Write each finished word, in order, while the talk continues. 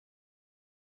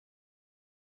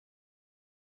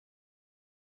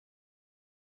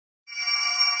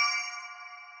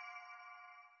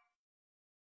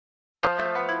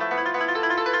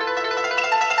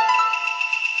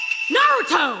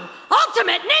Naruto!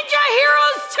 Ultimate Ninja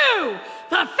Heroes 2!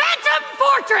 The Phantom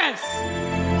Fortress!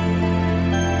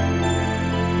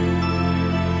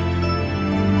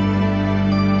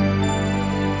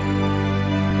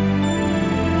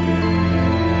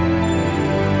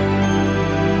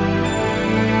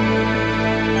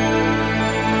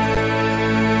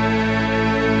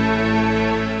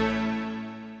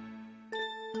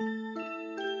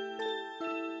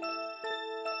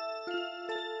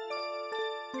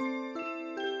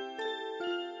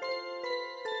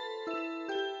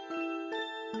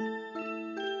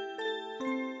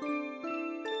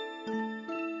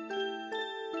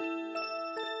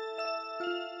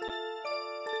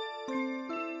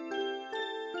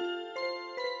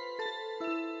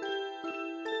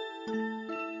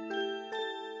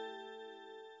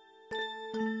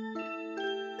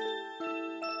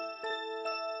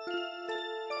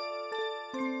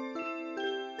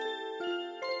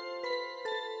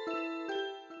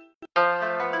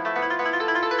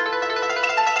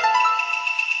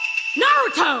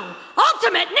 Naruto!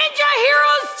 Ultimate Ninja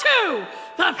Heroes 2!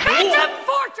 The Phantom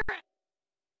Fortress!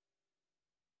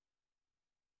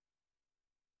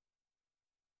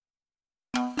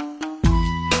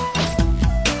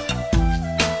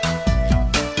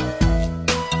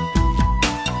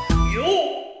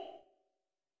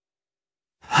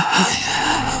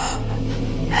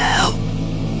 Help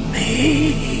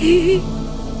me.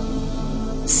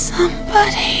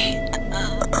 Somebody.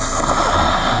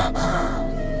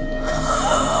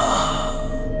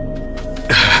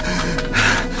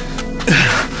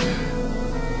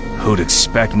 Who'd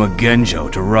expect Mugenjo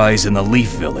to rise in the Leaf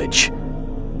Village?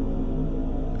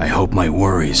 I hope my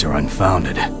worries are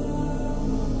unfounded.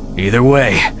 Either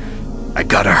way, I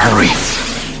gotta hurry.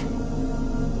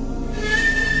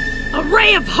 A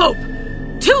ray of hope!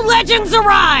 Two legends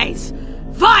arise!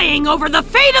 Vying over the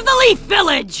fate of the Leaf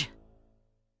Village!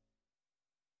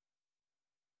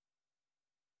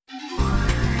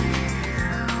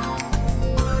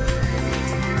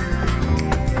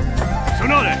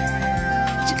 Tsunade!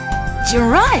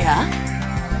 Jiraiya?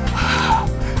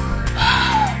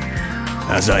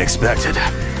 As I expected,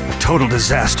 a total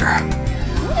disaster.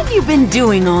 What have you been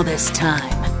doing all this time?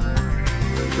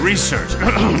 Research.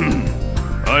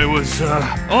 I was,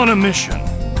 on a mission.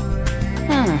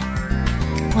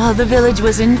 While the village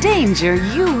was in danger,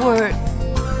 you were...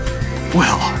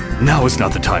 Well, now is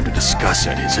not the time to discuss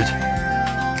it, is it?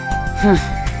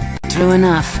 True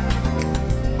enough.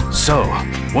 So,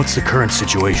 what's the current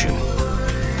situation?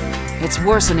 It's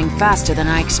worsening faster than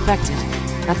I expected.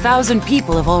 1,000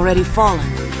 people have already fallen.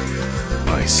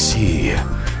 I see.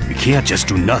 We can't just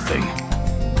do nothing.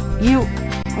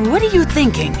 What are you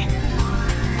thinking?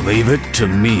 Leave it to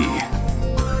me.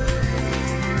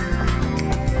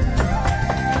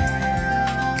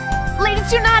 Lady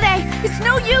Tsunade, it's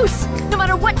no use! No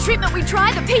matter what treatment we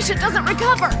try, the patient doesn't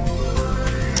recover!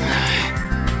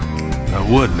 That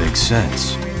would make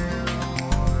sense.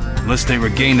 Unless they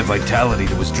regain the vitality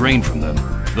that was drained from them,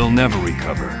 they'll never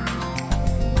recover.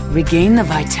 Regain the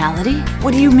vitality?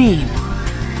 What do you mean?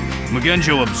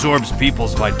 Mugenjo absorbs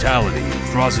people's vitality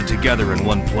and draws it together in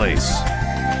one place.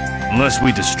 Unless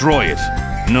we destroy it,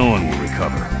 no one will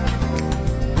recover.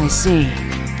 I see.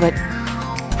 But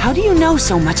how do you know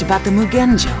so much about the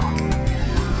Mugenjo?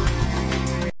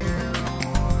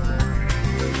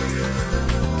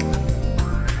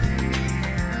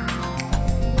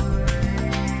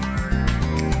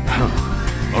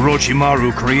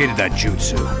 Orochimaru created that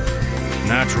jutsu.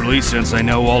 Naturally, since I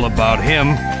know all about him,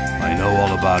 I know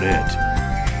all about it.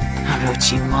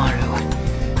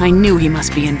 Orochimaru. I knew he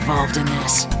must be involved in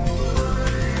this.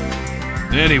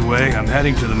 Anyway, I'm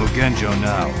heading to the Mugenjo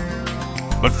now.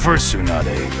 But first,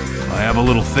 Tsunade, I have a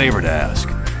little favor to ask.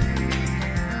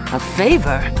 A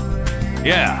favor?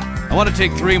 Yeah, I want to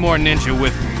take 3 more ninja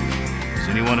with me. Is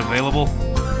anyone available?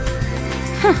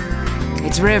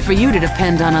 It's rare for you to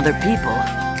depend on other people.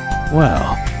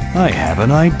 Well, I have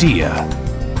an idea.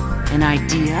 An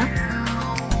idea?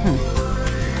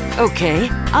 Okay,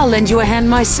 I'll lend you a hand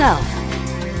myself.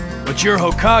 But you're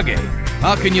Hokage.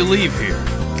 How can you leave here?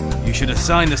 You should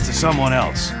assign this to someone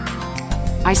else.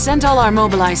 I sent all our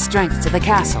mobilized strength to the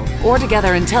castle, or to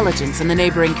gather intelligence in the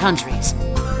neighboring countries.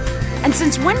 And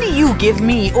since when do you give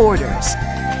me orders?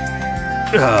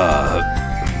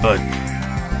 But...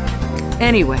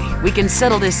 Anyway, we can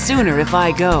settle this sooner if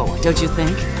I go, don't you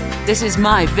think? This is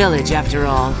my village, after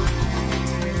all.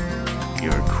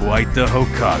 You're quite the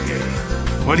Hokage.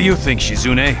 What do you think,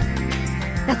 Shizune?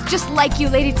 That's just like you,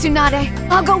 Lady Tsunade.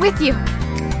 I'll go with you.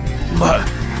 But...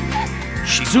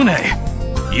 Shizune,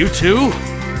 you too?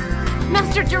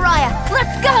 Master Jiraiya,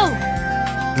 let's go!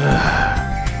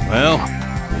 Well,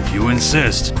 if you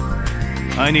insist.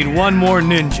 I need one more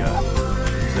ninja.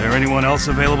 Is there anyone else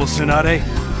available, Tsunade?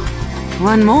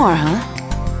 One more, huh?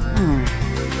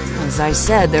 As I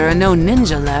said, there are no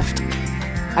ninja left.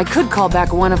 I could call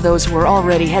back one of those who are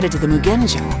already headed to the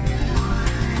Mugenjo.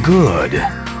 Good.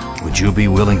 Would you be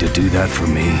willing to do that for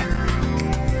me?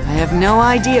 I have no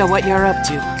idea what you're up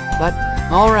to, but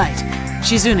all right.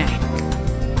 Shizune.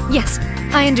 Yes,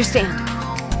 I understand.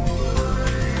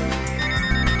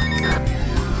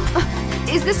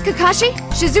 Is this Kakashi?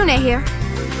 Shizune here.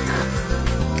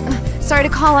 Sorry to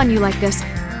call on you like this,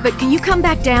 but can you come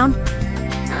back down?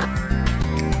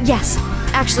 Yes,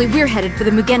 actually we're headed for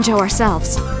the Mugenjo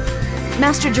ourselves.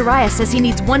 Master Jiraiya says he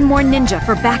needs one more ninja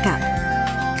for backup.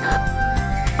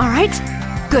 Alright,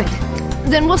 good.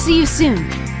 Then we'll see you soon.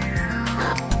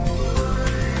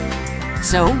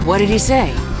 So, what did he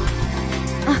say?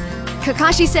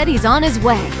 Kakashi said he's on his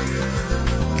way.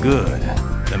 Good.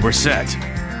 Then we're set.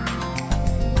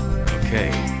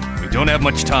 Okay, we don't have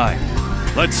much time.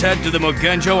 Let's head to the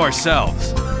Mugenjo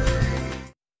ourselves.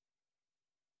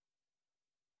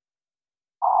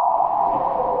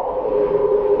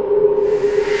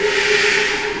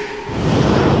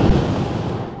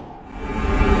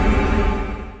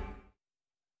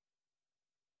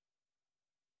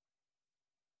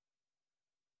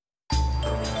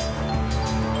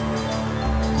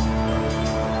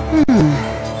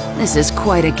 This is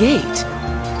quite a gate.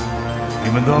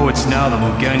 Even though it's now the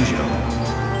Mugenjo,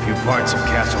 a few parts of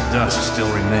Castle Dust still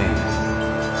remain.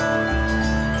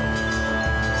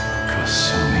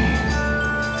 Kasumi.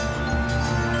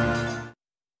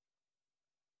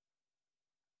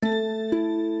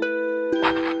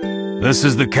 This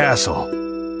is the castle.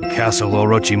 The castle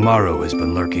Orochimaru has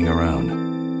been lurking around.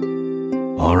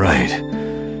 All right.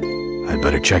 I'd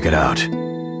better check it out.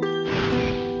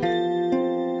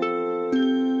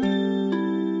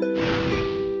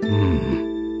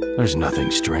 There's nothing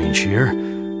strange here.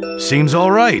 Seems all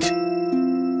right.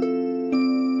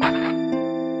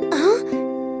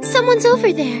 Someone's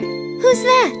over there. Who's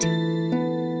that?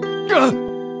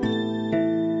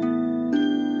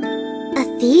 A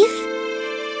thief?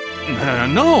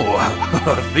 No.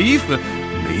 A thief?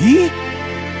 Me?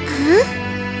 Huh?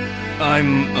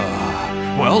 I'm,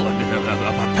 well, a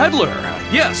peddler.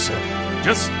 Yes.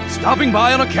 Just stopping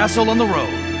by on a castle on the road.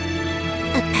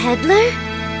 A peddler?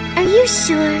 Are you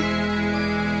sure?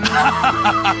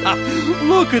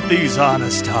 Look at these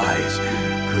honest eyes.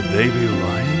 Could they be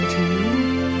lying to you?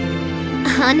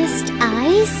 Honest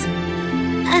eyes?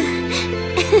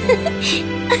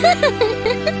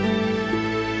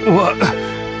 What?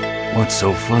 What's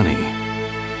so funny?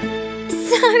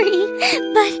 Sorry,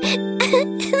 but...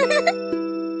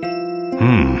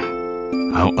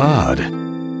 How odd.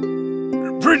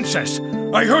 Princess,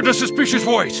 I heard a suspicious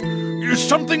voice. Is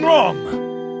something wrong?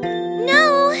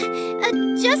 No,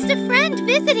 just a friend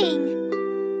visiting.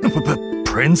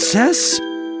 Princess?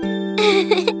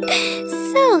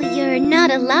 So you're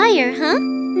not a liar, huh,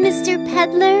 Mr.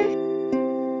 Peddler?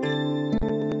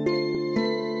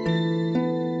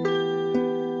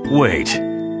 Wait,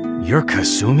 you're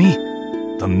Kasumi?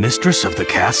 The mistress of the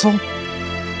castle?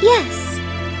 Yes.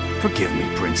 Forgive me,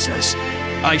 Princess.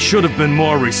 I should have been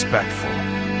more respectful.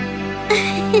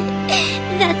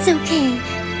 That's okay.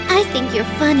 I think you're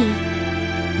funny.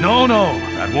 No,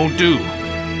 that won't do.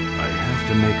 I have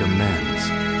to make amends.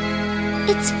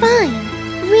 It's fine,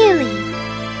 really.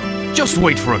 Just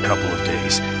wait for a couple of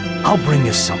days. I'll bring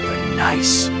you something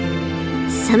nice.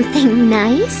 Something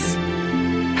nice?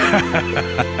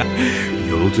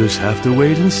 You'll just have to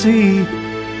wait and see.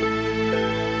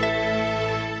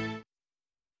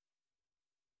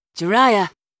 Jiraiya.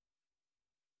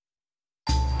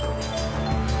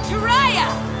 Jiraiya!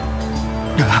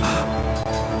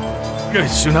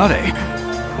 Tsunade,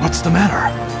 what's the matter?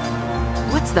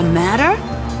 What's the matter?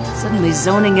 Suddenly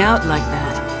zoning out like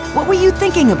that. What were you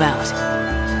thinking about?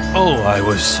 Oh, I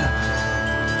was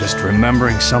just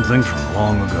remembering something from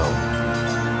long ago.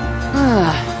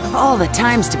 Of all the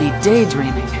times to be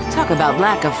daydreaming, talk about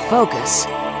lack of focus.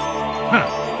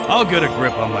 I'll get a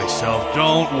grip on myself,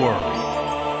 don't worry.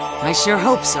 I sure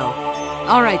hope so.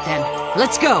 All right then,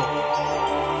 let's go.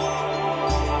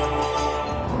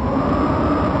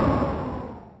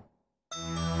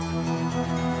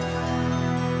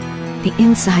 The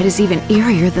inside is even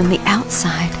eerier than the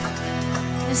outside.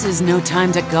 This is no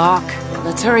time to gawk.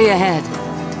 Let's hurry ahead.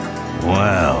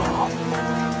 Well,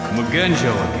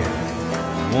 Mugenjo again.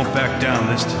 Won't back down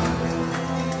this time.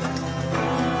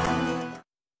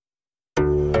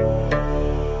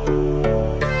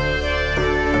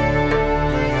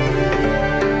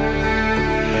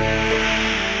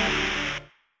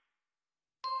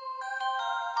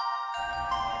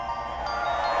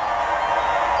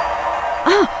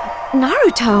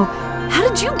 Naruto, how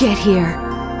did you get here?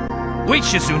 Wait,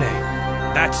 Shizune!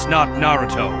 That's not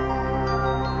Naruto.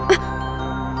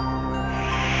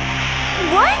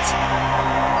 What?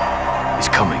 He's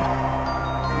coming.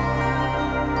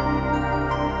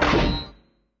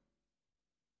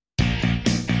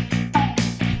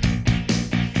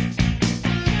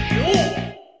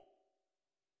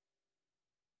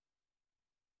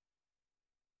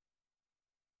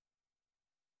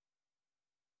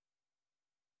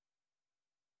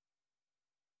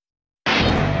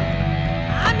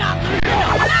 I'm not losing no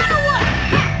matter what!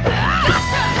 Gain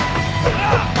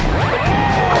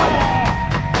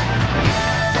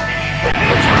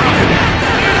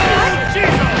my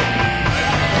chakra!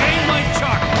 Gain my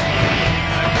chakra!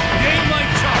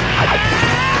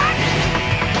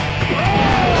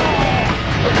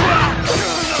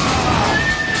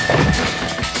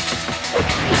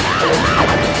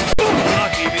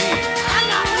 Lucky me! I'm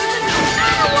not losing no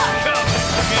matter what!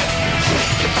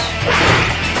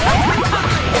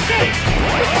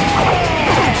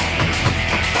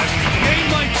 Gain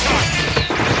my chakra!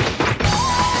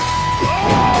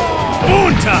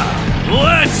 Moon time!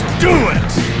 Let's do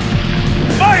it!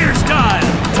 Fire style!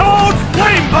 Toad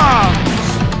flame bombs!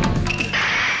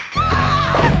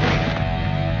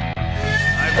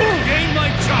 I will gain my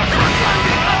chakra!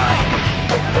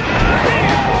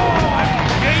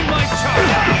 Gain my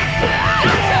chakra!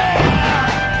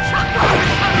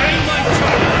 Gain my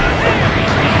chakra!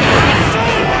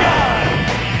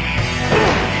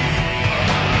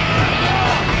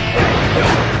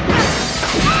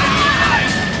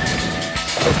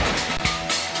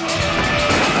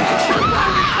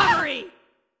 Recovery!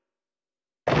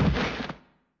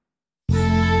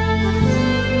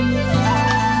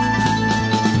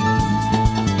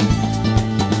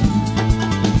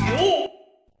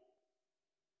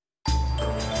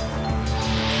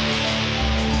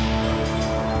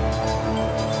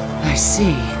 I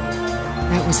see.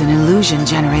 That was an illusion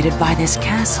generated by this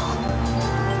castle.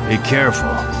 Be careful.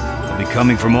 They'll be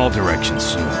coming from all directions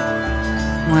soon.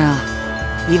 Well,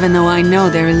 even though I know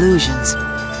they're illusions,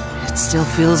 it still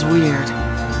feels weird.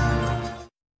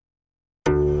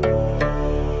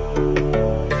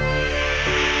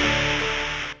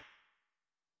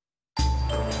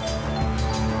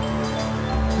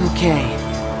 Okay,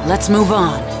 let's move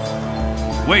on.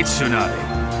 Wait, Tsunade.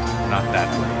 Not that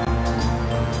way.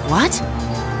 What?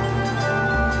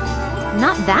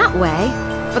 Not that way,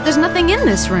 but there's nothing in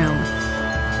this room.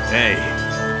 Hey,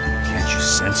 can't you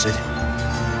sense it?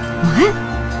 What?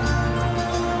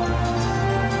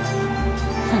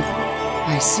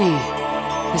 I see.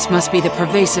 This must be the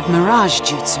pervasive mirage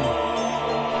jutsu.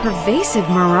 Pervasive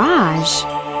mirage?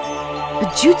 A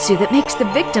jutsu that makes the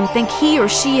victim think he or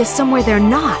she is somewhere they're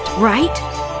not, right?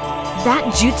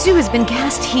 That jutsu has been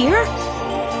cast here?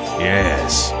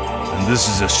 Yes. And this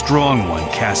is a strong one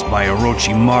cast by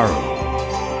Orochimaru.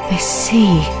 I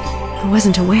see. I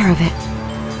wasn't aware of it.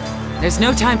 There's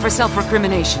no time for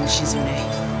self-recrimination, Shizune.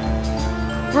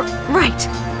 Right.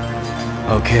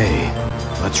 Okay,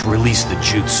 let's release the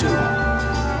jutsu.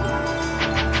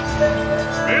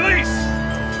 Release!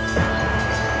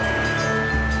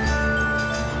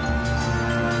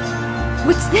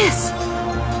 What's this?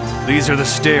 These are the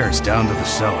stairs down to the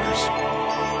cellars.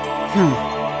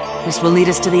 This will lead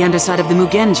us to the underside of the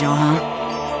Mugenjo, huh?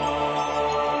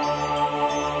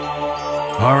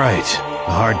 All right,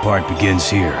 the hard part begins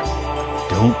here.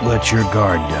 Don't let your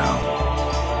guard down.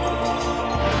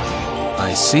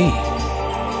 I see.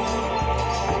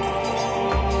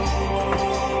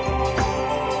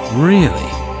 Really?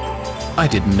 I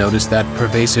didn't notice that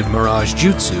pervasive mirage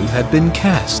jutsu had been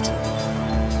cast.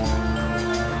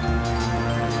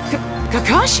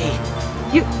 Kakashi!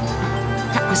 You...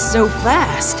 That was so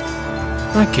fast.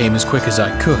 I came as quick as I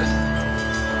could.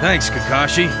 Thanks,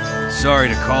 Kakashi. Sorry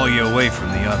to call you away from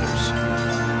the others.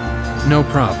 No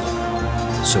problem.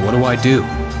 So what do I do?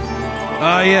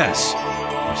 Ah, yes.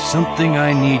 There's something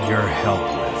I need your help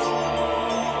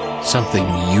with. Something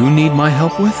you need my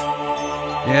help with?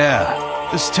 Yeah,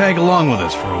 just tag along with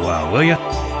us for a while, will ya?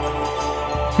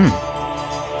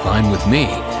 Fine with me.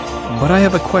 But I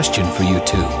have a question for you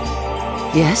too.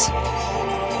 Yes?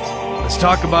 Let's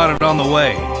talk about it on the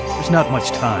way. There's not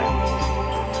much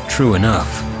time. True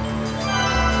enough.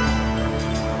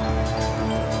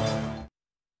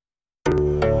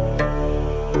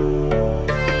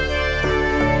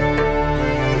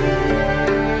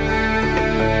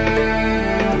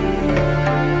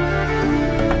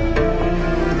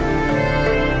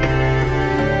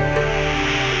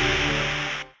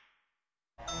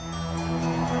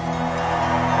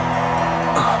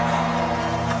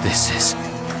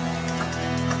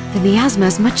 The miasma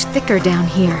is much thicker down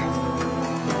here.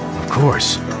 Of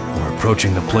course. We're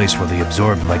approaching the place where the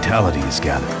absorbed vitality is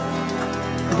gathered.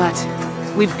 But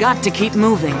we've got to keep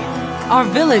moving. Our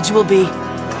village will be...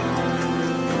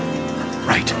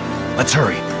 Right. Let's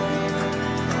hurry.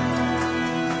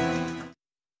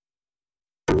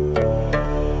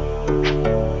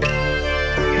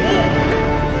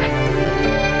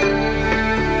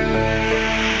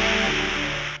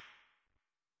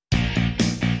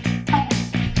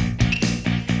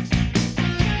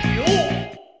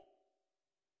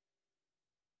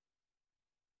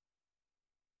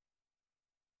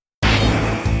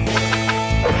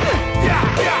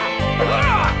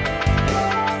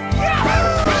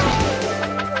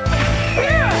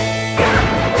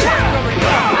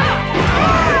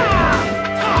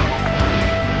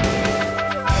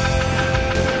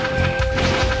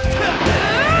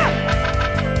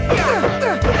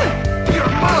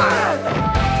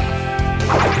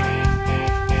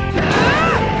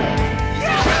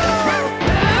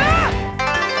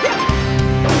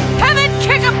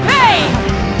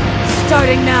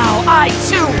 Starting now, I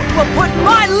too will put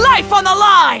my life on the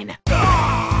line!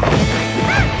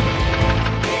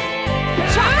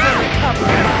 Chakra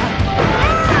recovery!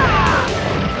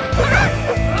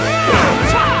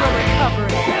 Chakra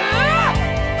recovery!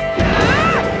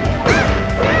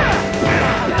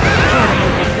 Care to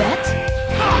make a bet?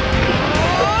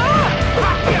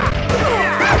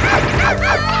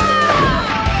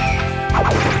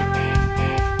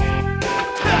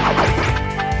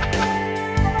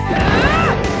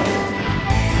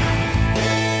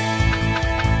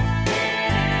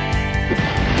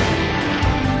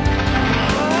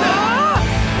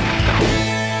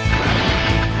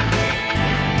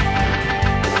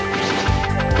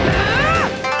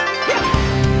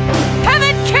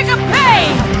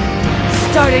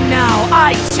 Starting now,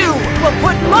 I too will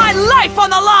put my life on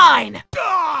the line!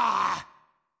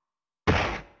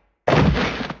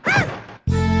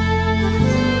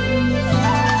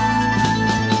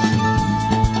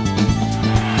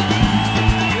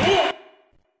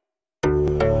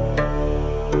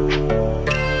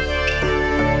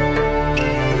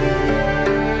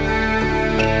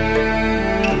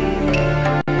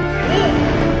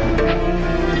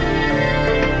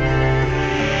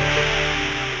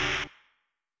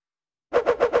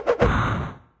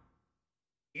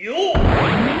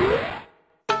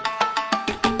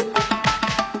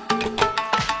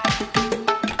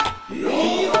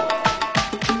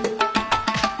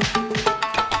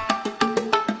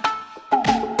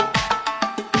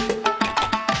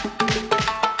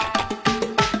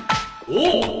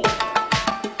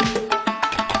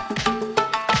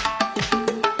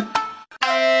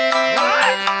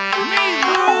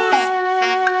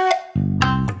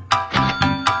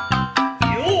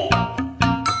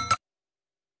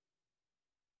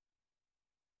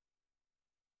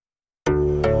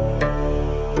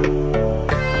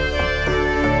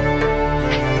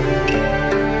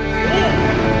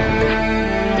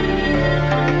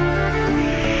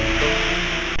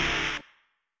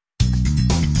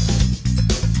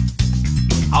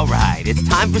 Alright, it's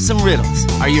time for some riddles.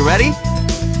 Are you ready?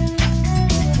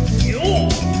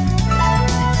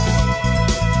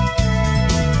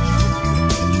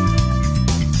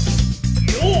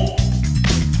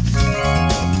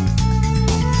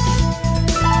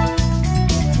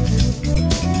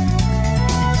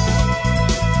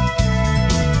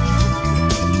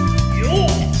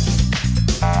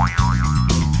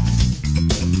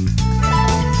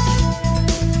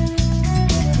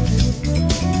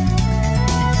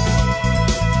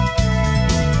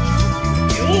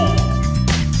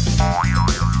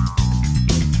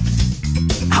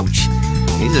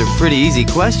 These are pretty easy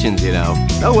questions, you know.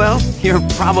 Oh well, you're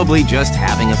probably just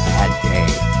having a bad day.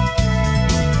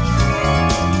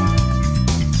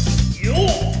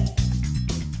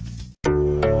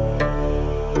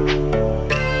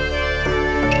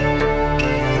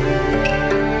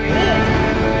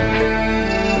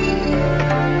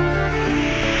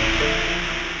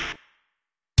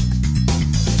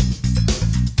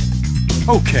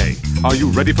 Okay, are you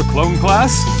ready for clone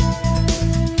class?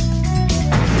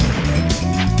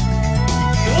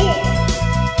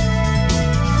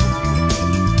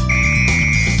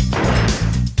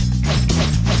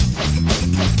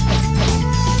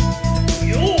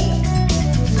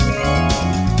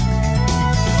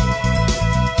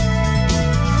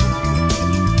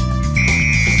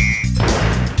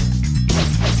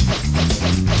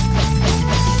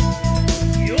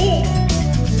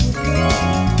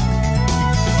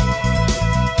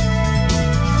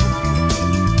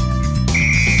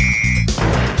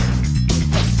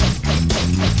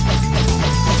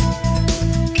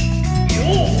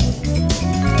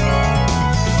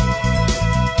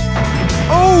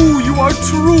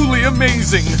 Truly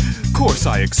amazing! Of course,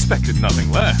 I expected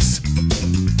nothing less.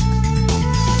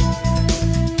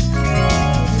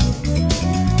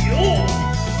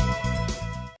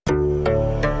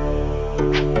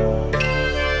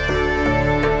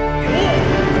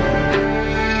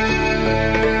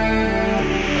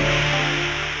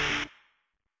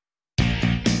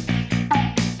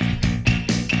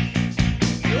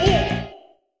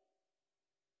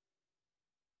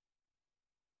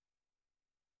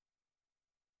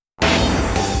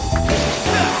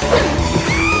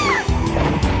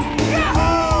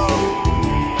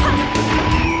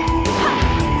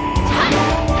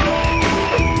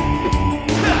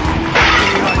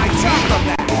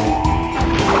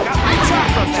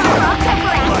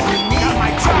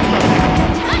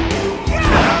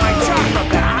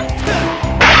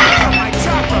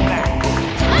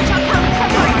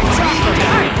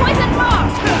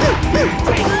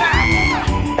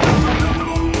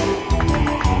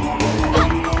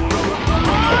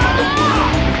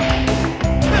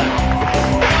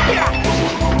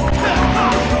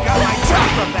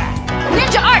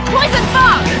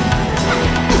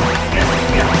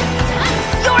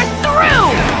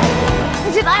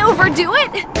 overdo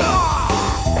it?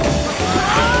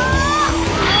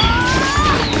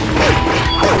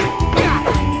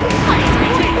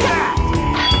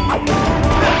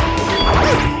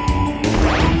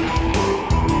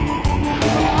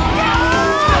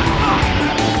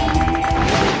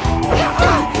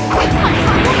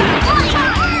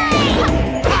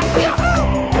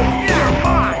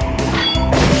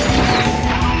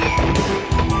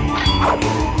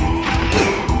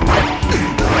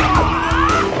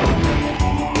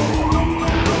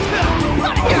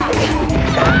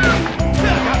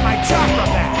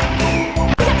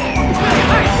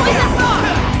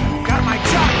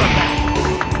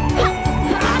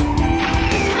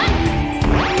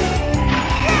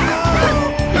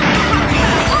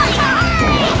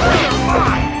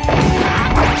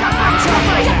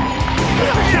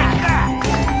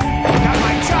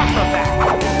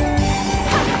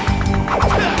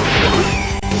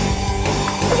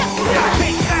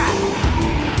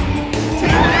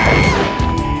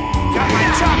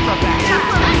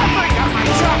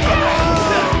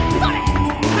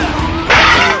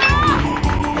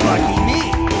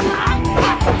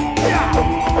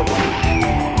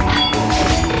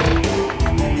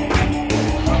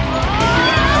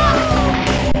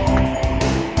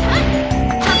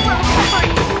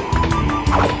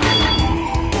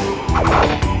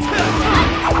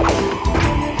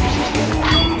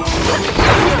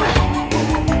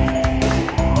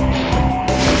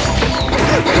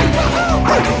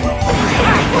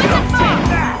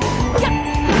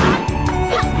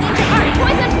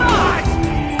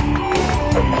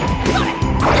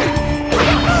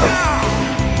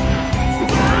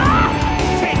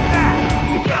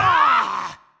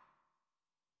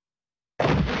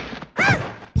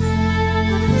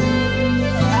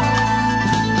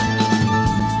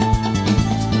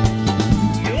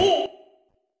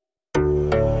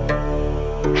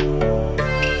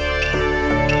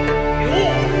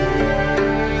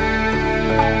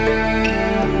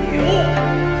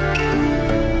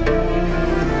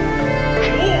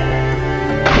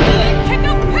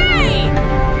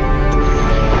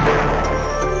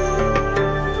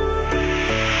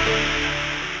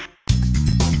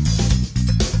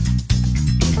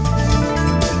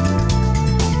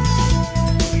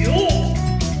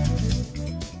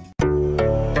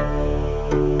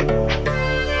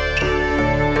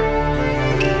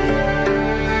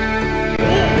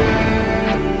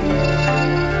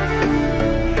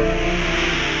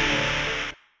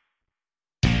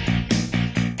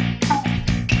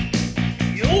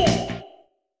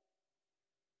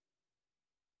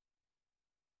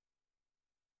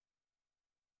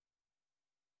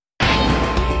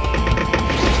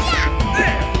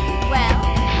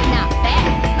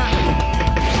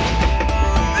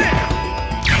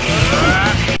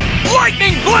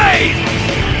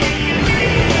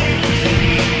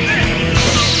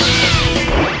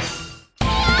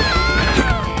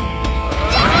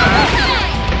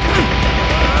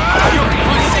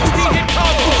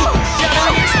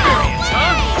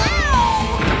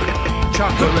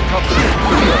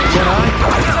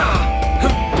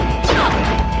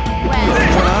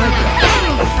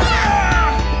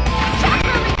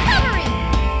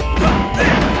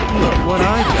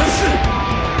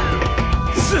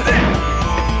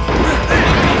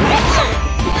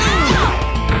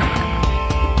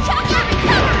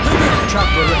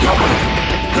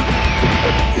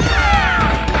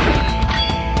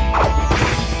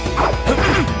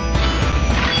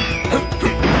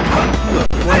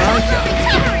 What I got?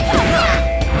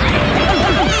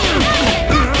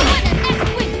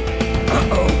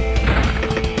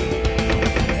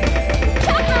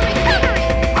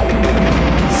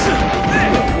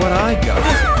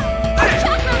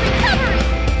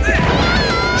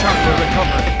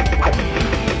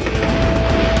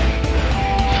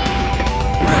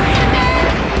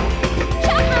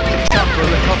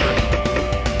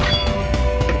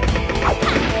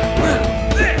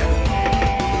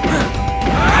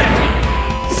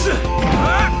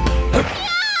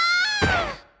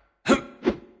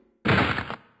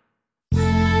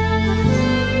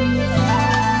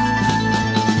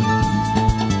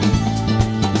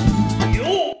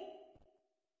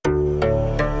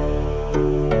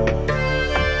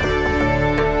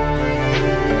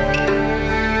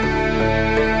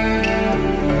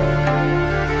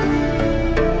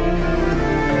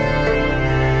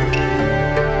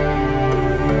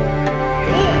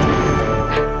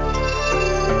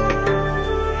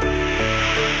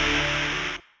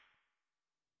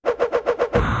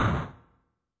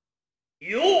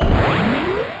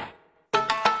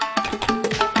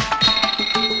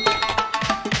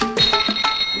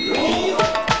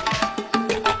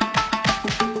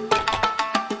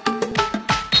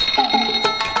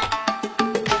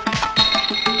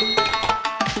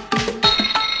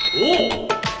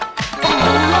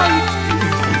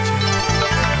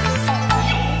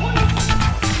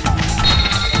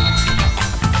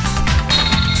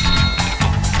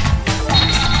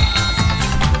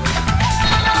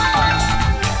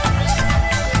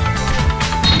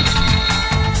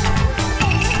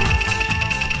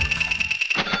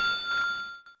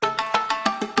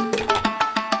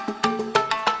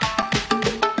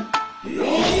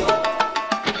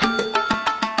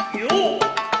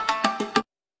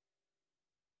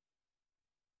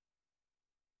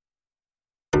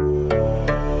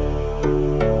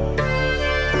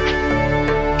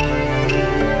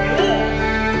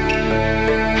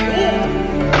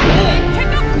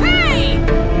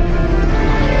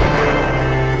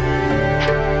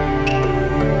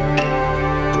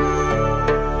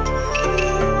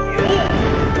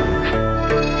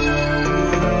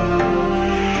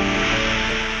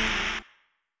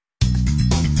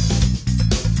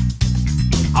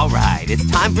 It's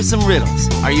time for some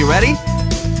riddles. Are you ready?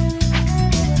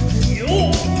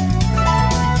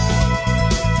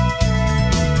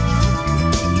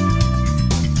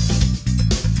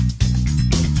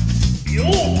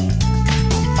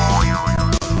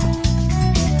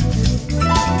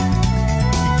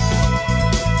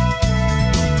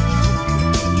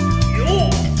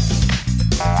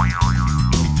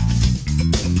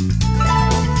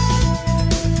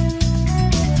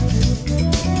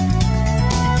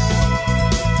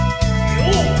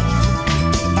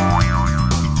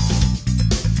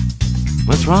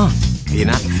 What's wrong? Are you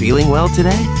not feeling well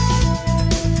today?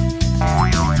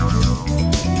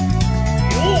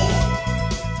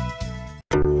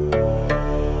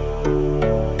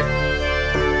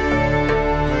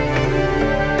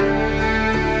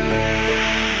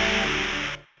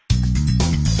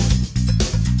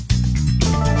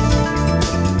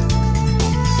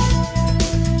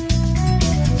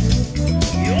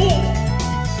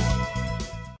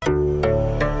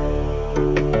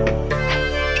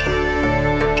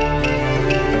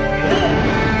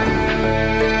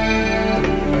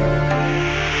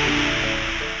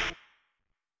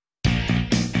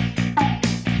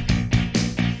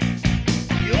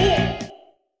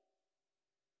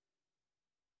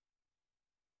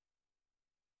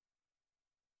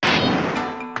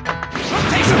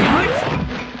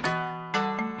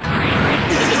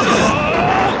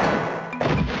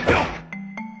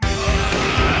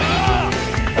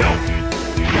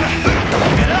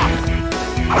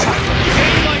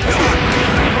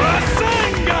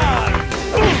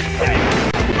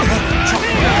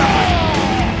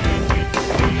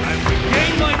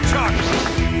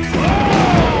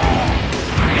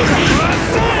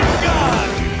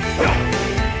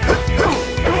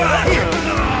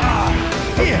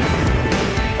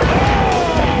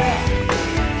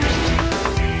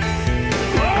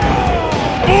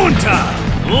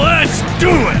 Let's do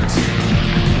it!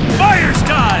 Fire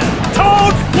style!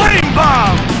 Toad flame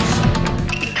bombs!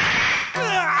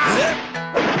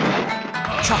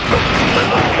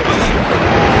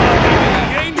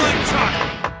 Gain like chalk!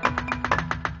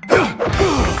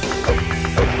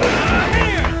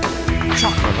 Here!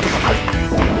 Chalk!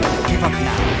 Give up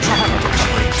now. Chalk!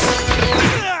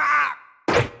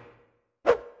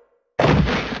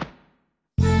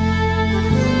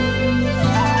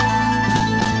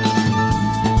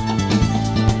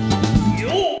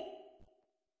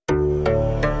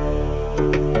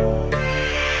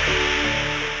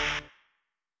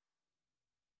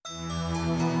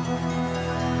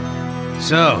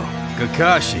 So,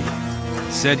 Kakashi,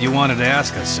 said you wanted to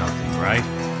ask us something, right?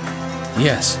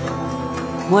 Yes.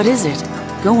 What is it?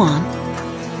 Go on.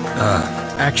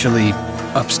 Actually,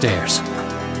 upstairs.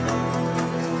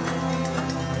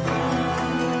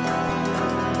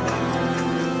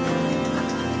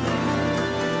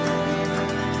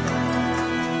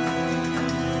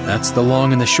 That's the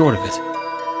long and the short of it.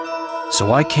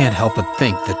 So I can't help but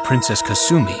think that Princess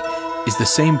Kasumi is the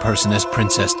same person as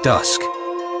Princess Dusk.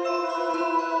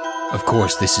 Of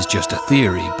course, this is just a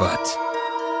theory, but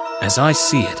as I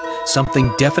see it,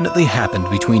 something definitely happened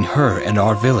between her and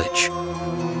our village.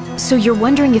 So you're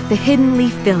wondering if the Hidden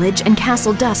Leaf Village and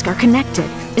Castle Dusk are connected,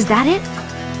 is that it?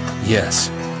 Yes.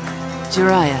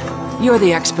 Jiraiya, you're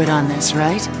the expert on this,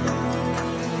 right?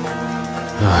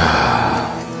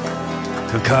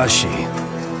 Kakashi,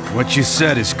 what you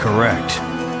said is correct.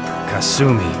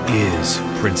 Kasumi is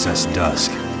Princess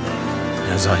Dusk.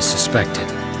 As I suspected.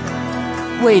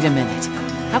 Wait a minute.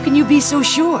 How can you be so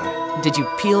sure? Did you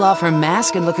peel off her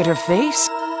mask and look at her face?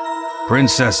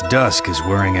 Princess Dusk is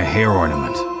wearing a hair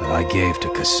ornament that I gave to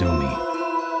Kasumi.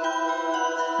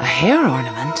 A hair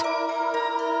ornament?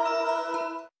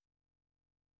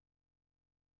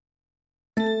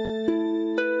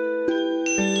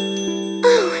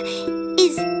 Oh,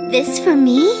 is this for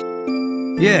me?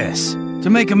 Yes, to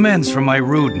make amends for my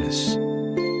rudeness.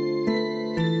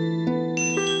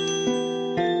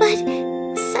 But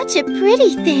such a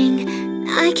pretty thing.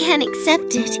 I can't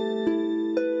accept it.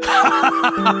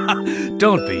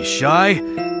 Don't be shy.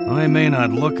 I may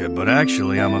not look it, but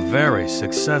actually I'm a very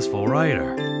successful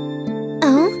writer.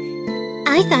 Oh?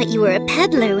 I thought you were a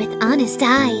peddler with honest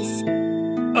eyes.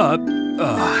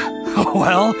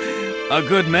 Well, a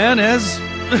good man has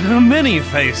many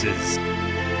faces.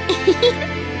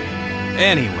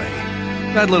 Anyway,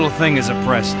 that little thing is a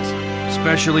present,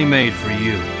 specially made for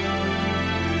you.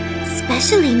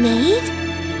 Specially made?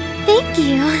 Thank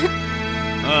you.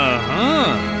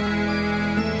 Uh-huh.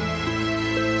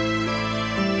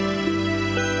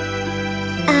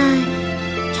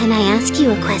 Can I ask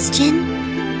you a question?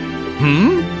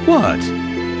 What?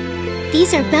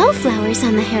 These are bellflowers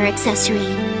on the hair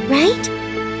accessory, right?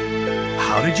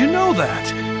 How did you know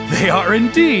that? They are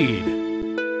indeed.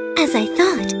 As I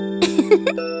thought.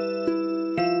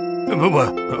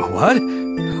 What?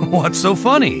 What's so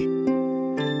funny?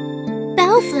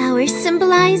 Bellflowers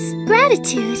symbolize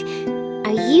gratitude.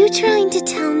 Are you trying to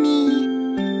tell me...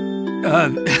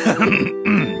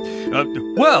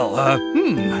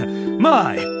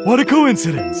 My, what a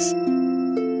coincidence.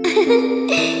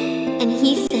 And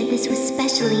he said this was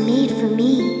specially made for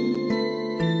me.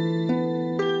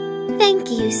 Thank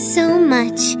you so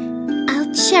much.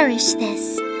 I'll cherish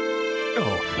this.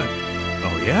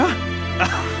 Oh yeah?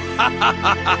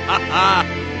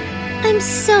 I'm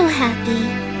so happy.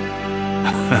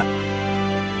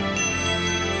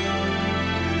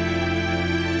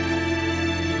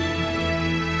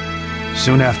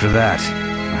 Soon after that,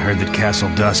 I heard that Castle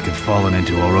Dusk had fallen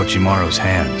into Orochimaru's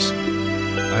hands.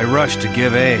 I rushed to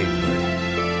give aid, but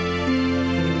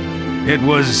it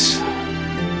was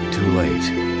too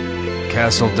late.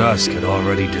 Castle Dusk had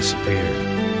already disappeared.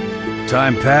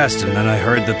 Time passed, and then I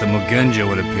heard that the Mugenjo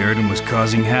had appeared and was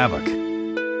causing havoc.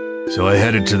 So I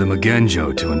headed to the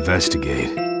Mugenjo to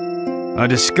investigate. I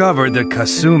discovered that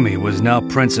Kasumi was now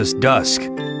Princess Dusk,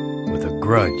 with a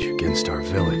grudge against our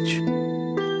village.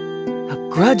 A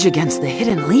grudge against the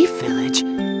Hidden Leaf Village?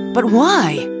 But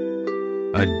why?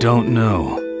 I don't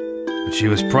know, but she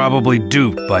was probably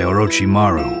duped by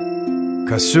Orochimaru.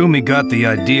 Kasumi got the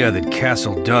idea that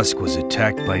Castle Dusk was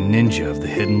attacked by ninja of the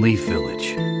Hidden Leaf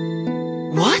Village.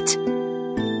 What?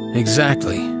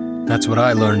 Exactly. That's what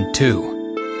I learned too.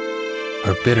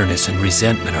 Her bitterness and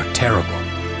resentment are terrible.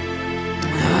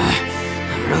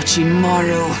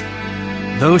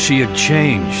 Orochimaru. Though she had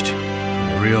changed,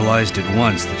 I realized at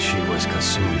once that she was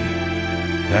Kasumi.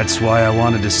 That's why I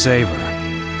wanted to save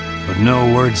her, but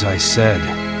no words I said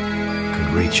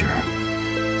could reach her.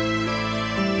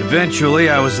 Eventually,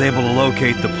 I was able to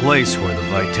locate the place where the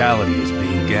vitality is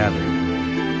being gathered.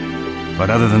 But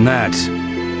other than that,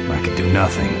 I could do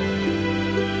nothing.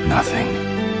 Nothing.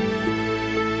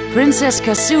 Princess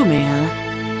Kasumi, huh?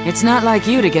 It's not like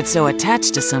you to get so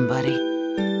attached to somebody.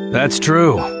 That's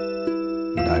true.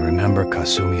 But I remember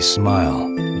Kasumi's smile,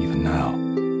 even now.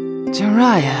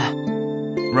 Jiraiya.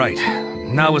 Right.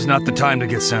 Now is not the time to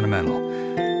get sentimental.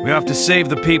 We have to save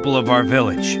the people of our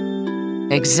village.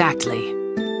 Exactly.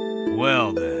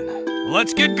 Well then,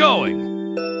 let's get going!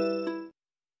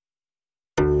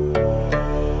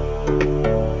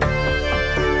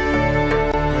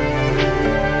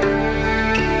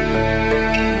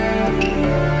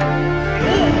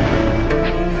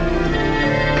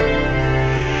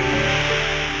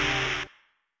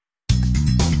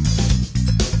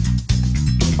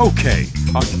 Okay,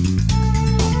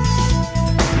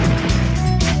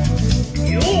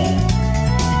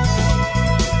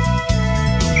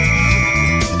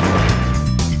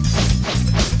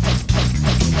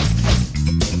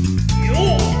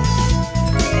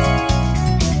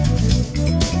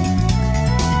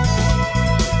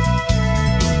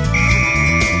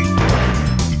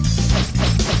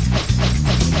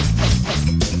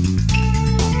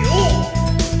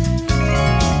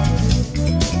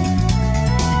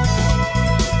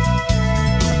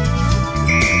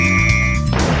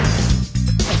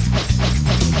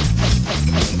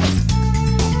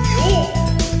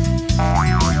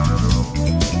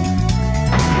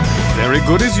 very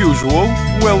good as usual.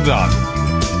 Well done.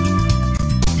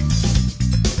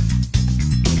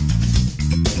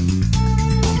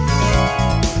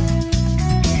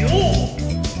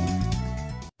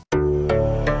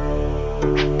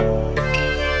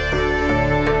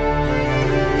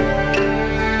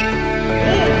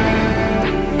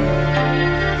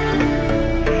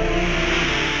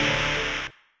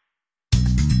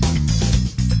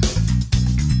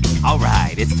 All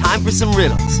right, it's time for some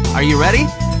riddles. Are you ready?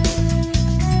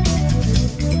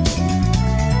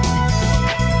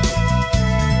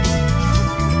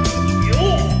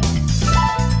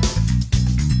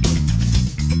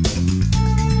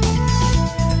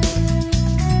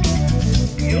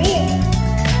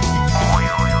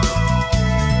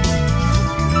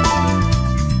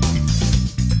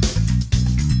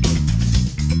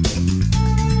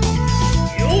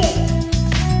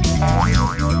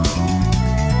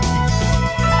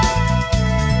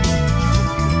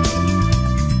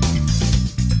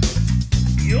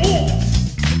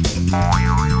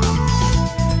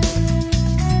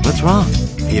 What's wrong?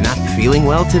 Are you not feeling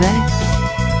well today?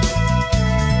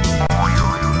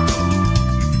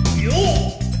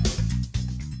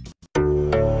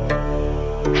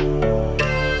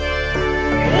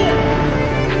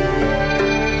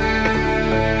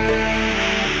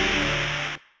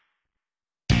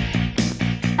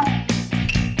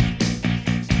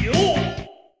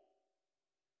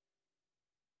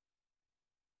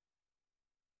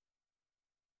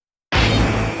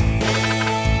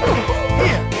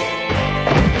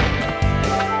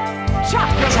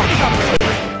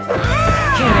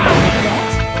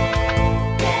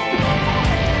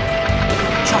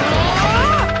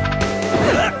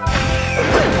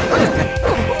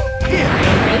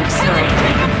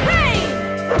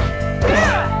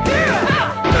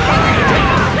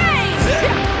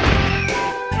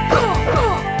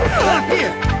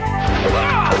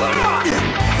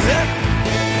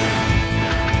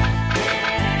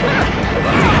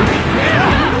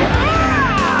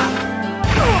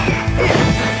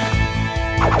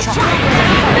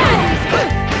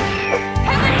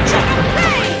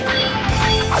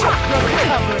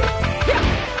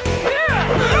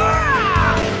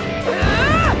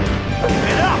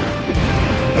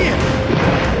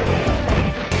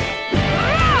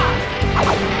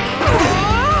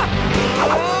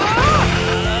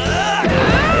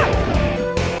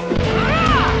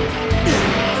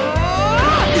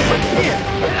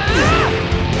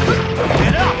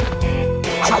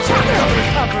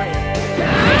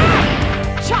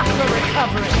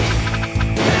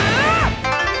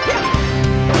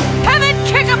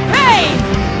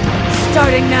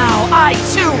 Starting now, I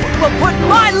too will put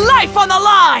my life on the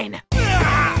line!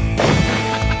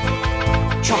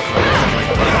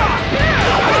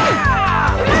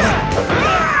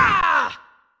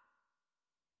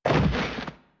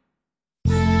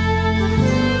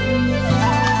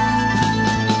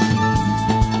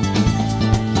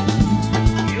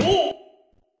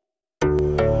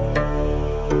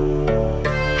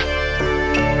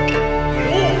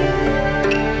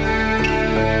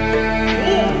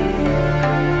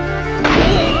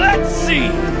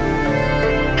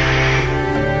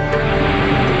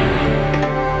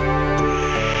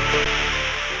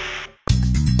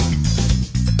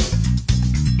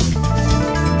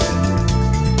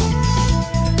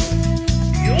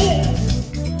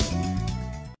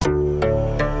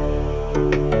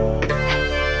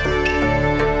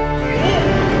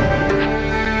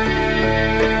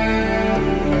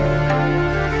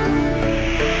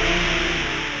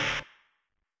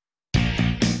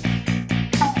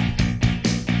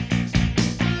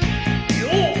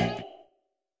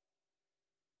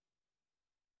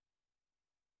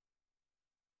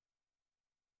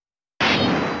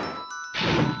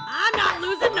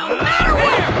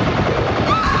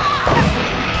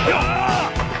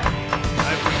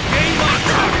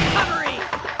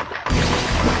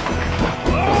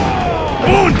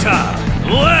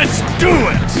 Let's do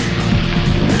it!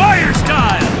 Fire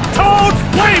style! Toad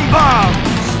flame bombs!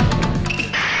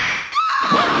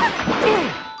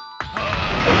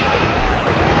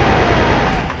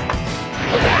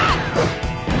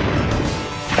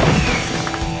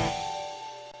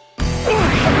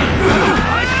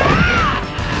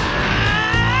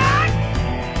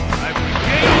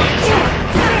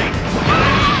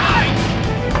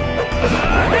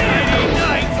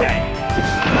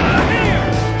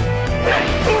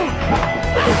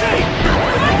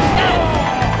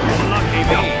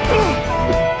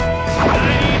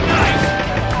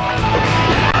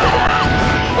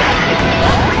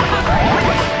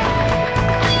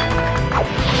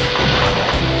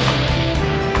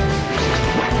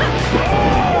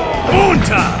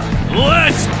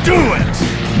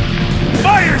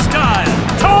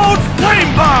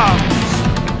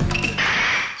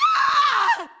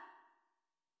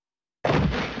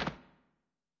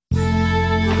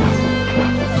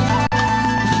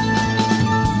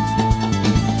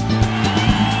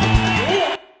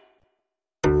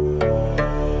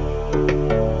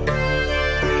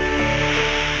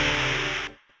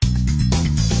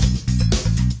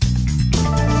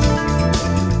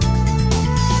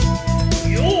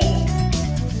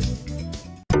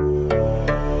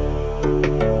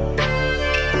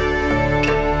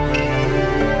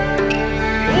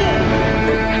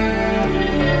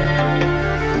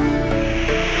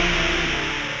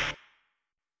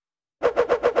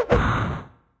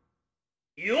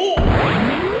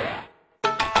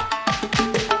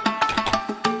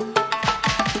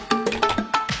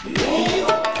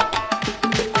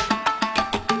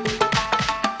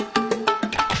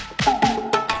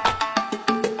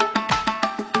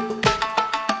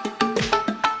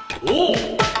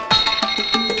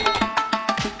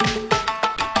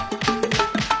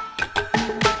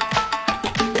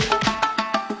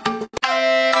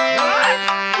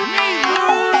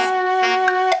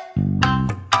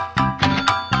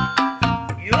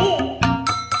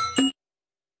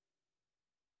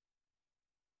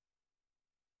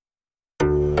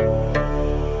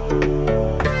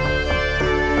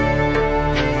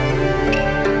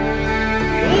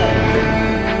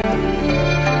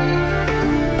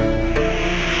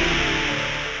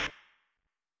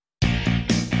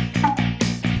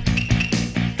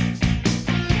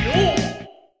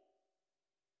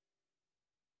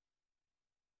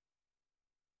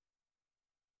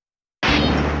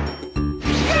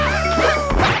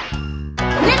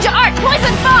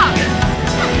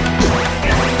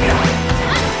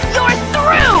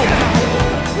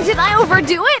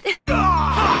 overdo it?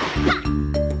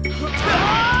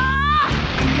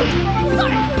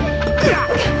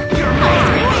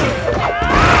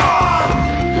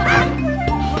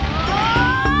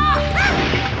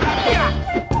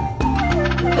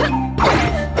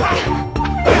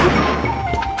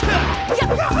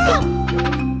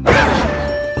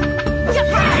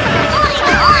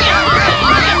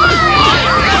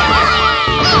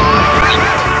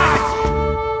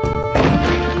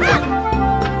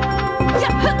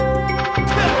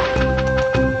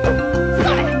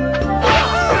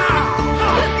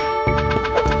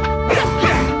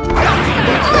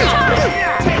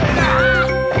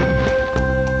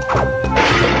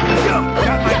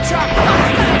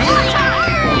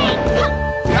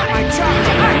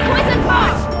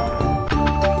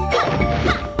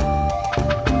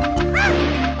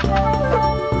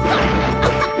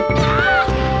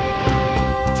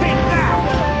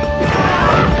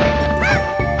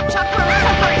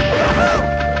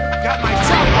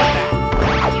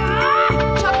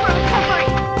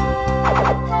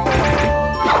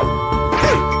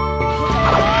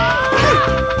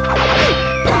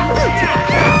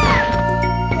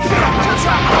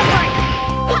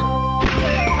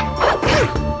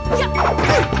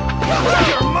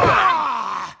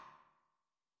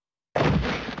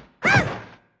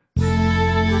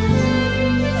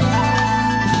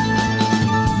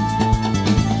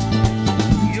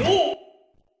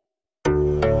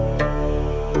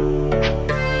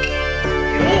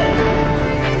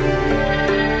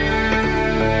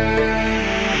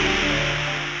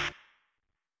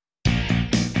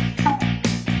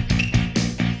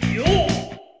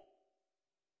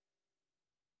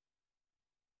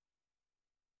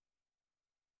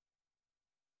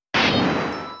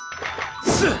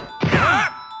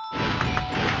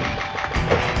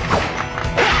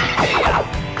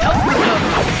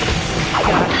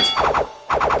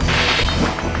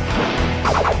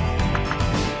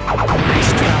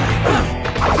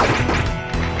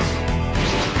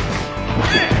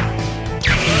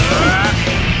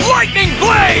 Lightning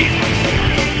blade!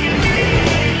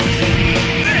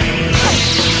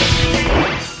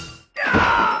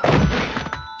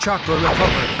 Chakra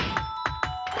recovered.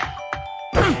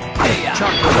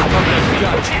 Chakra recovered.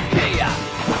 Gotcha.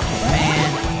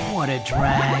 Man, what a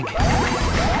drag.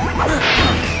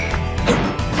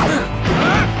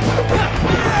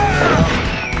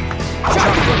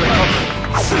 Chakra recovered.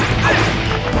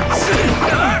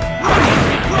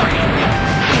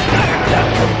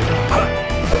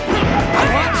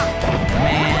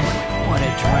 Man, what a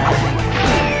drag.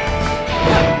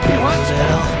 What the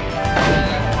hell?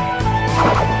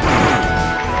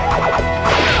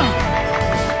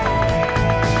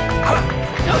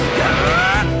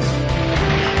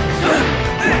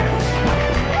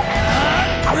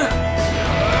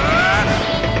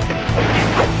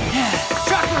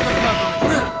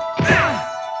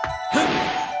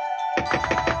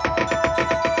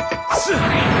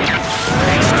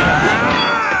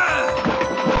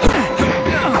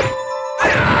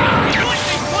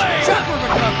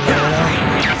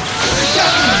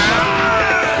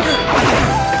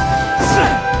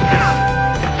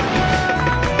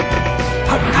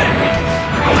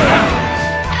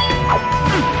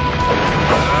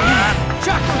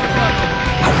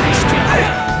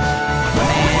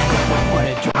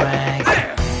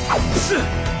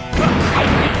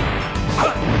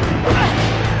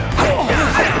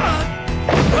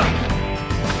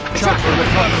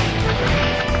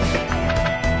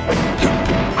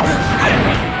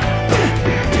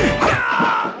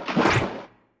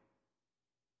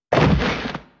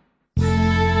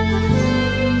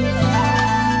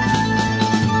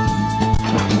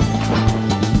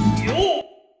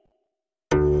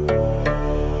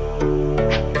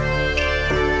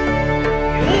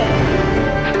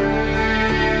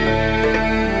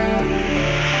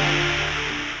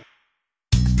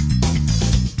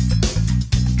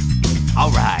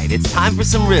 It's time for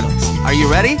some riddles. Are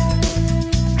you ready?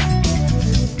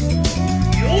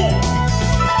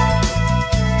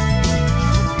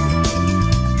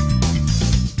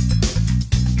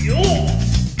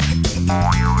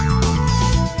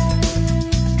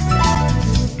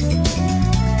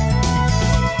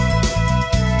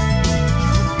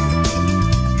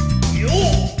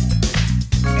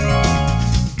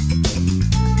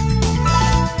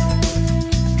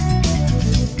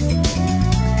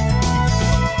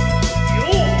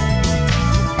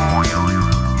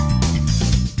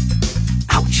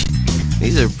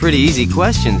 These are pretty easy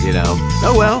questions, you know.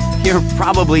 Oh well, you're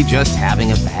probably just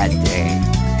having a bad day.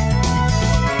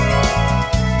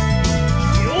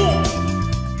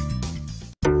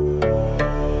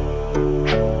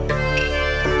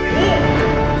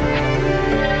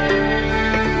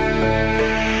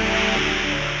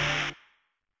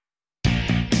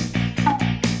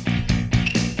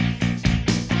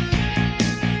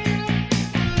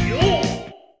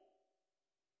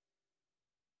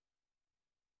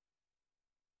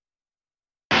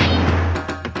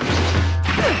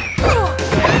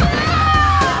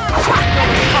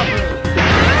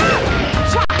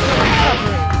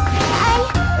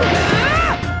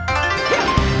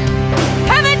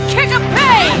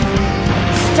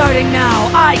 Starting now,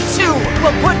 I too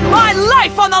will put my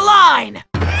life on the line!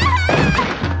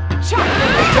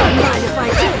 Don't mind if I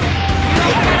do. You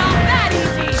don't get off that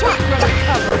easy! Chakra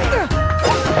recovery!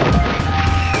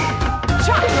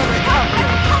 Chakra recovery!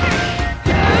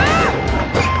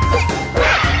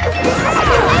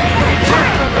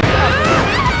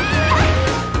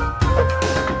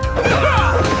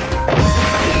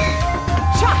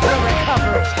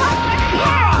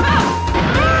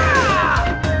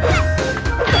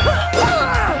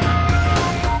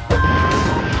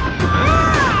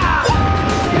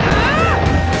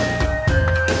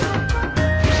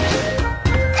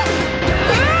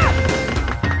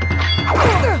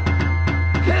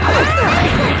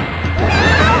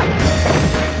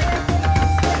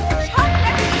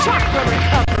 Chakra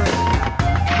recovery!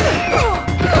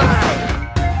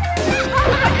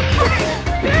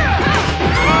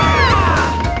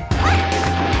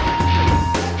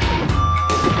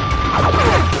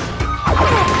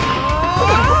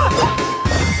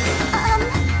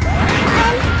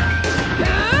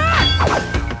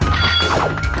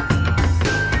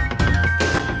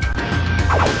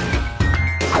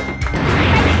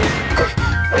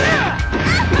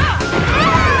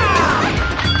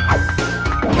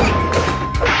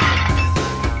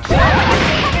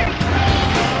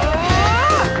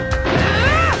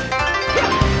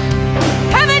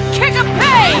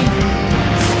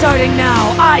 Starting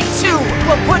now, I too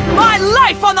will put my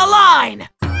life on the line!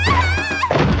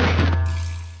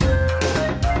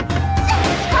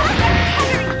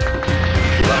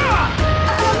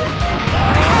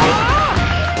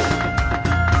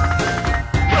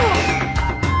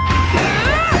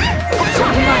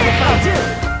 Don't mind if I do.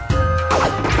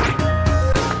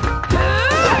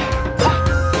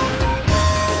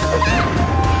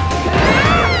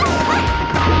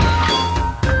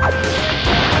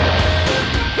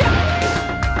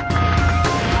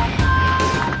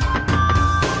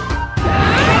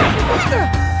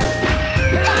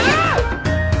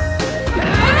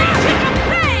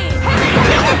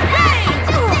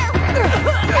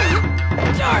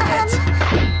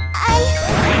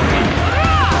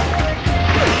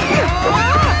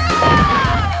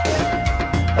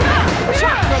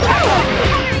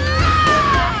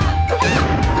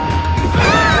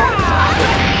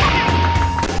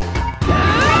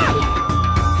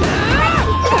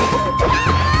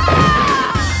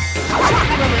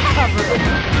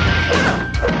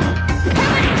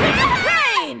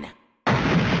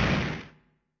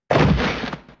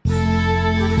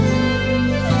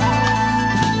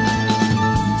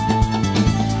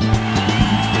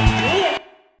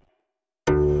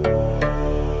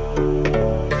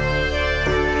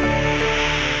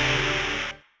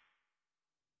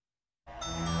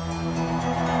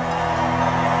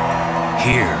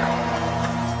 Here.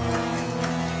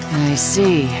 I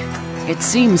see. It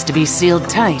seems to be sealed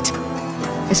tight.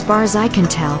 As far as I can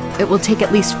tell, it will take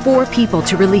at least 4 people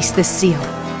to release this seal.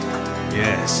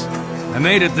 Yes. I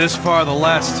made it this far the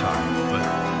last time, but...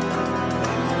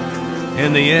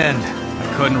 in the end,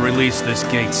 I couldn't release this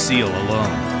gate seal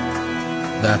alone.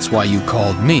 That's why you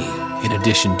called me, in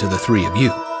addition to the 3 of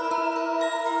you.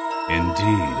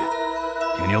 Indeed.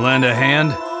 Can you lend a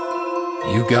hand?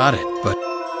 You got it, but...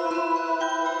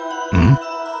 Hmm?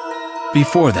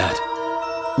 Before that,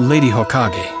 Lady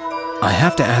Hokage, I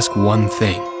have to ask one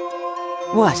thing.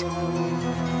 What?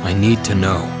 I need to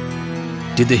know.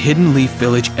 Did the Hidden Leaf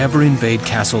Village ever invade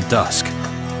Castle Dusk?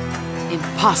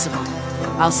 Impossible.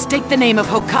 I'll stake the name of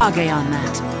Hokage on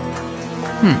that.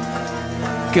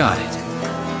 Got it.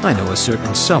 I know a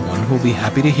certain someone who'll be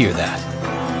happy to hear that.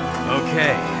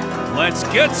 Okay, let's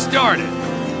get started!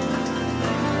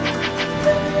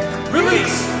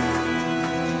 Release!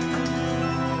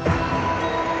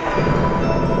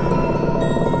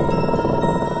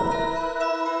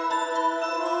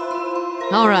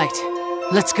 All right,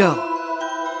 let's go.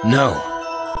 No.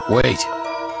 Wait.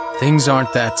 Things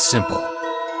aren't that simple.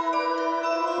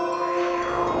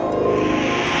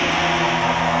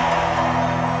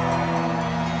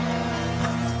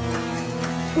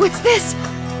 What's this?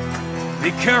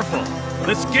 Be careful!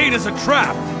 This gate is a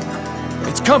trap!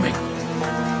 It's coming!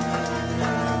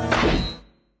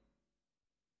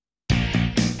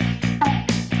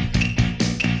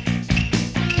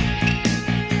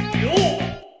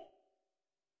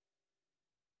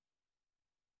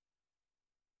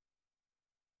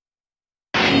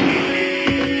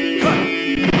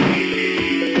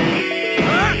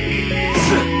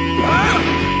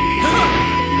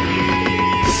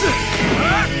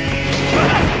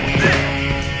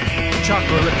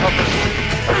 Chakra recovery.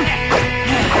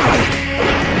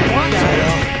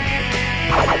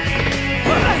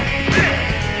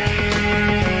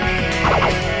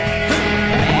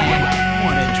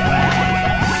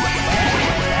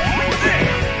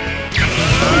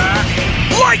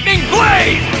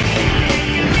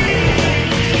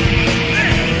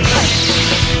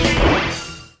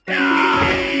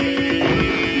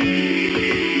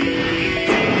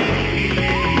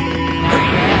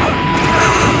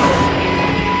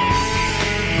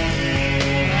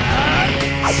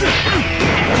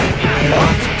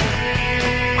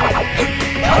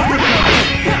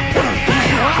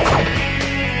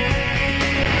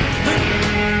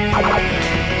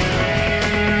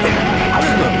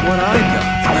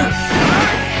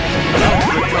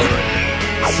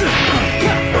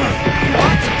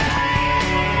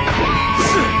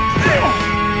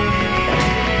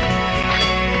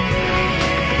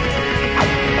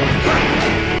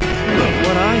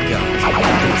 What I got?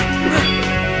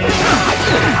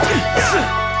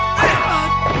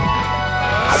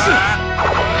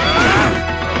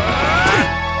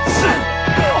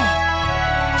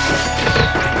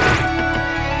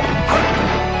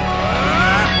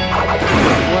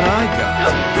 What I got?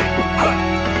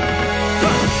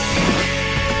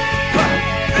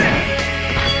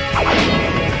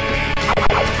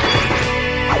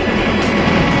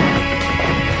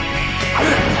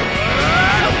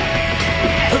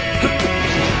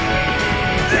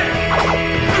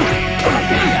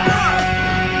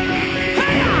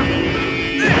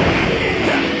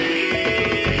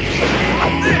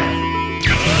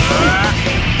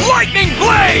 Lightning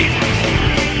Blade!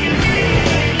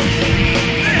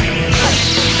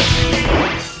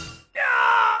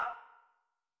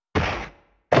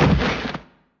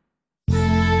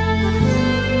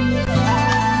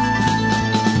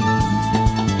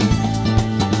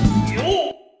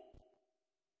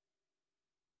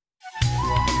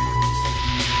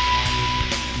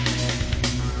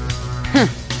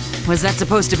 Was that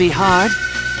supposed to be hard?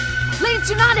 Lady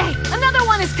Tsunade! Another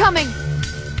one is coming!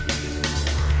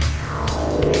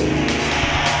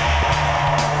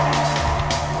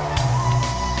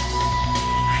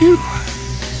 Phew.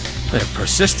 They're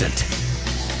persistent.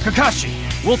 Kakashi,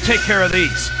 we'll take care of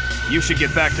these. You should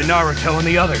get back to Naruto and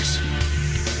the others.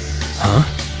 Huh?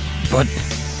 But...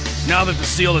 Now that the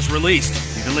seal is released,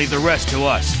 you can leave the rest to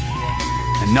us.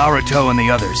 And Naruto and the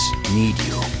others need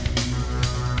you.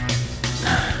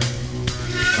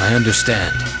 I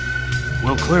understand.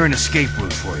 We'll clear an escape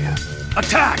route for you.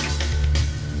 Attack!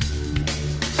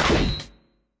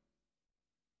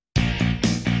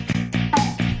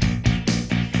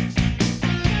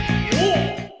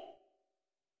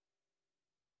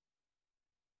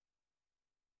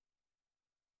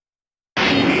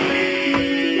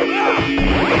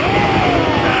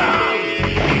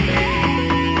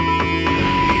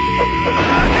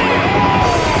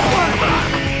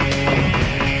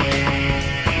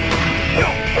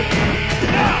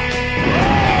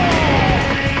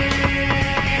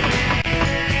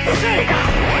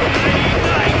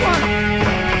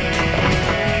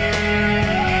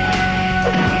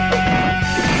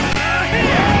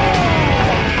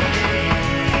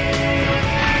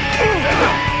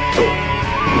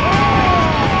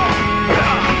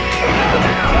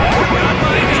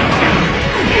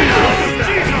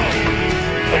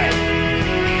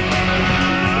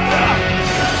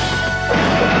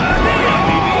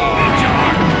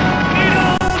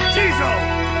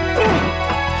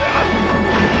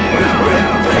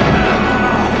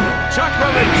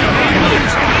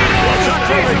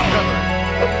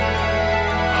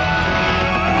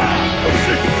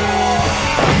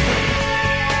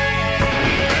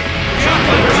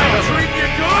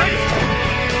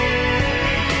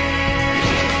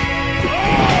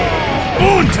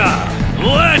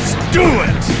 Let's do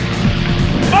it!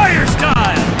 Fire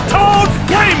style! Toad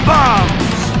flame bombs!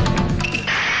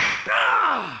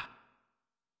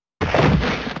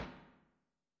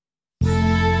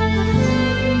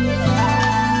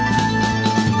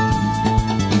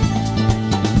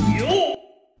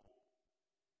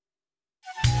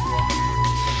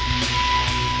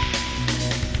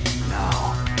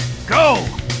 Now, go!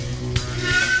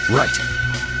 Right.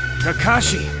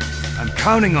 Kakashi, I'm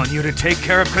counting on you to take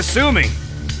care of Kasumi.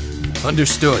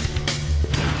 Understood.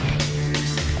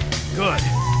 Good.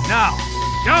 Now,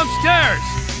 downstairs!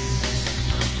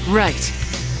 Right.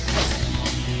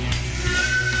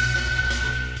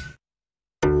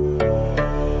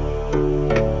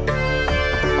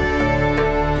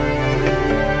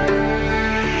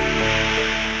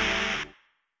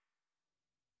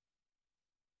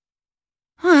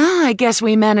 Well, I guess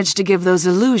we managed to give those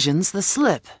illusions the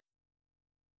slip.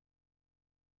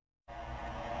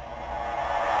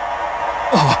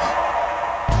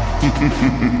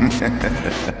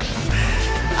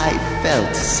 I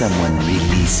felt someone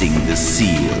releasing the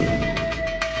seal.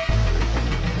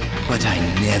 But I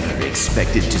never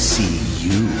expected to see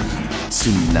you,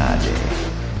 Tsunade,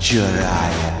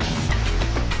 Jiraiya.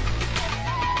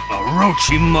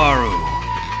 Orochimaru.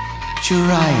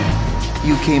 Jiraiya,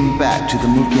 you came back to the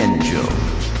Mugenjo.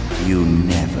 You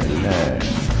never learned.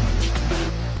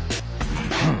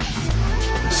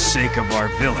 For the sake of our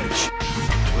village,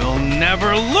 we'll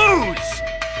never lose!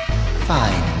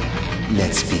 Fine,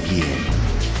 let's begin.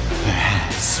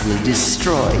 Perhaps we'll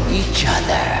destroy each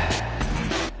other.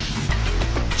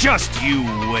 Just you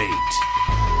wait.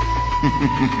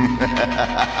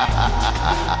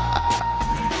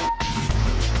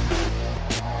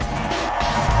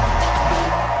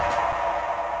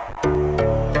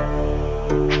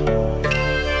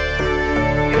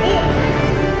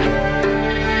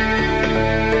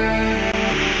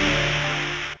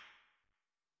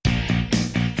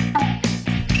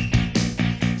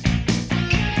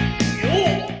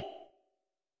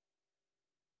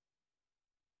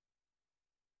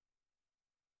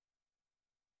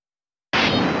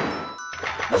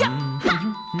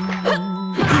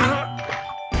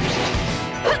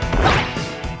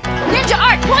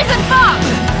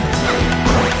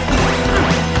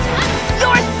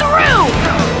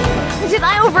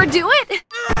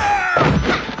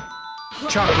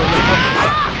 Chakra recovery.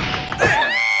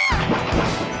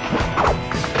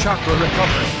 Chakra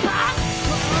recovery.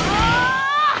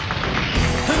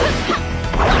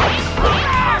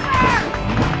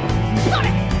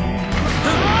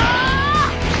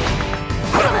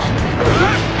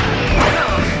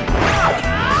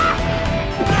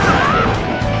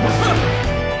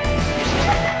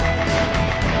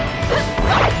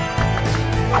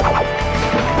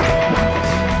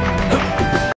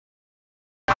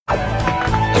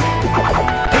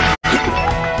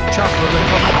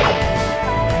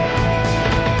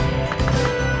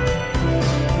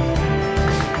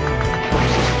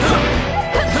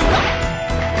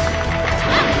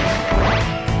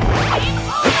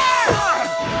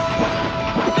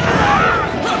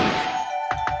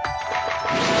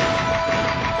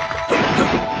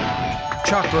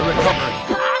 Chakra recovery.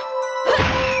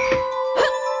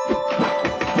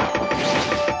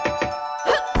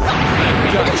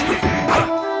 Gotcha.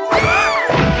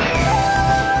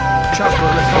 Chakra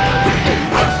recovery.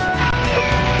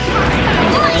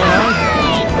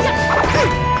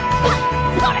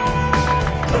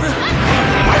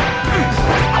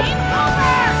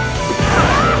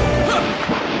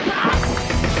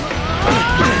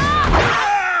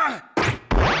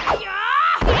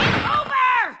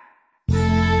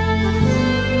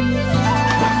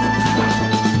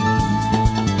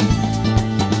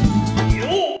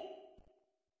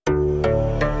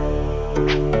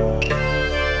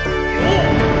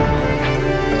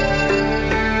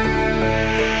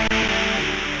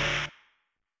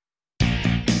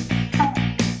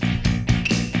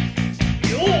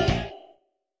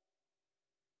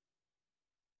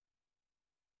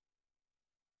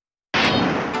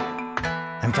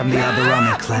 I'm from the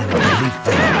Aburame clan of the Leaf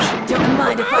Village. Don't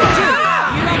mind if I do!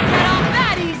 You don't get off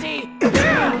that easy!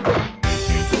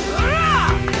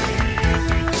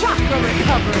 Chakra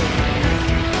recovery!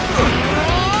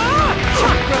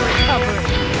 Chakra recovery!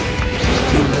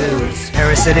 You lose.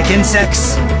 Parasitic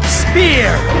insects, spear!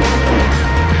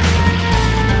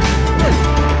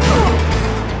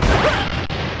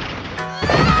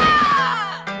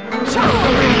 Chakra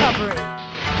recovery!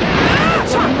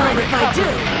 Don't mind if I do!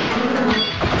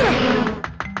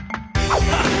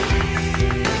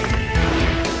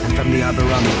 I'm from the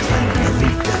Aburame clan of the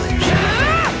Leaf Village.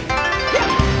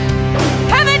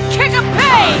 Heaven kick of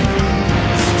pain!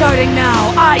 Starting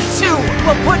now, I too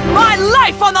will put my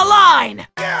life on the line!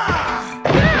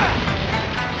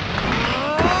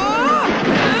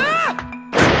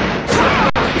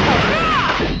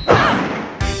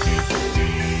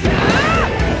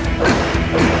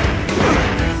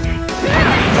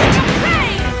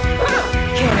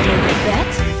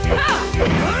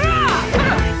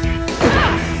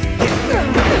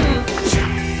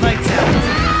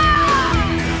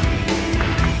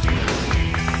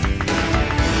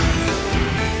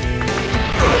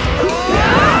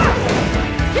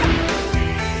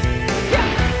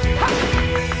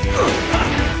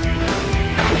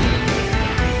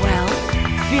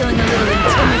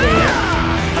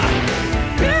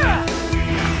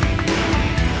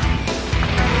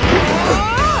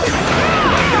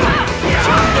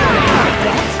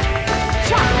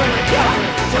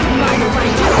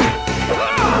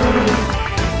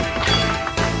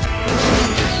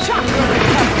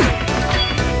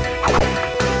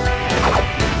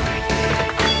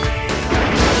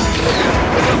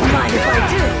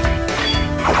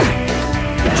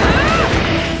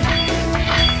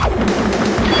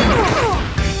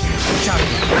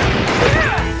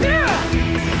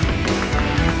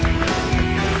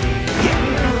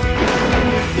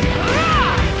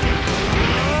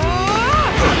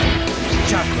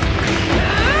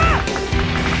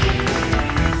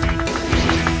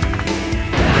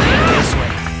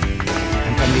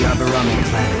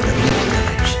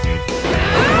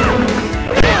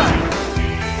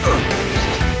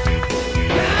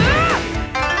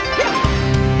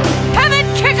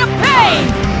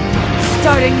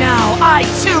 Starting now, I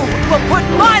too will put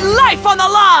my life on the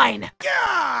line!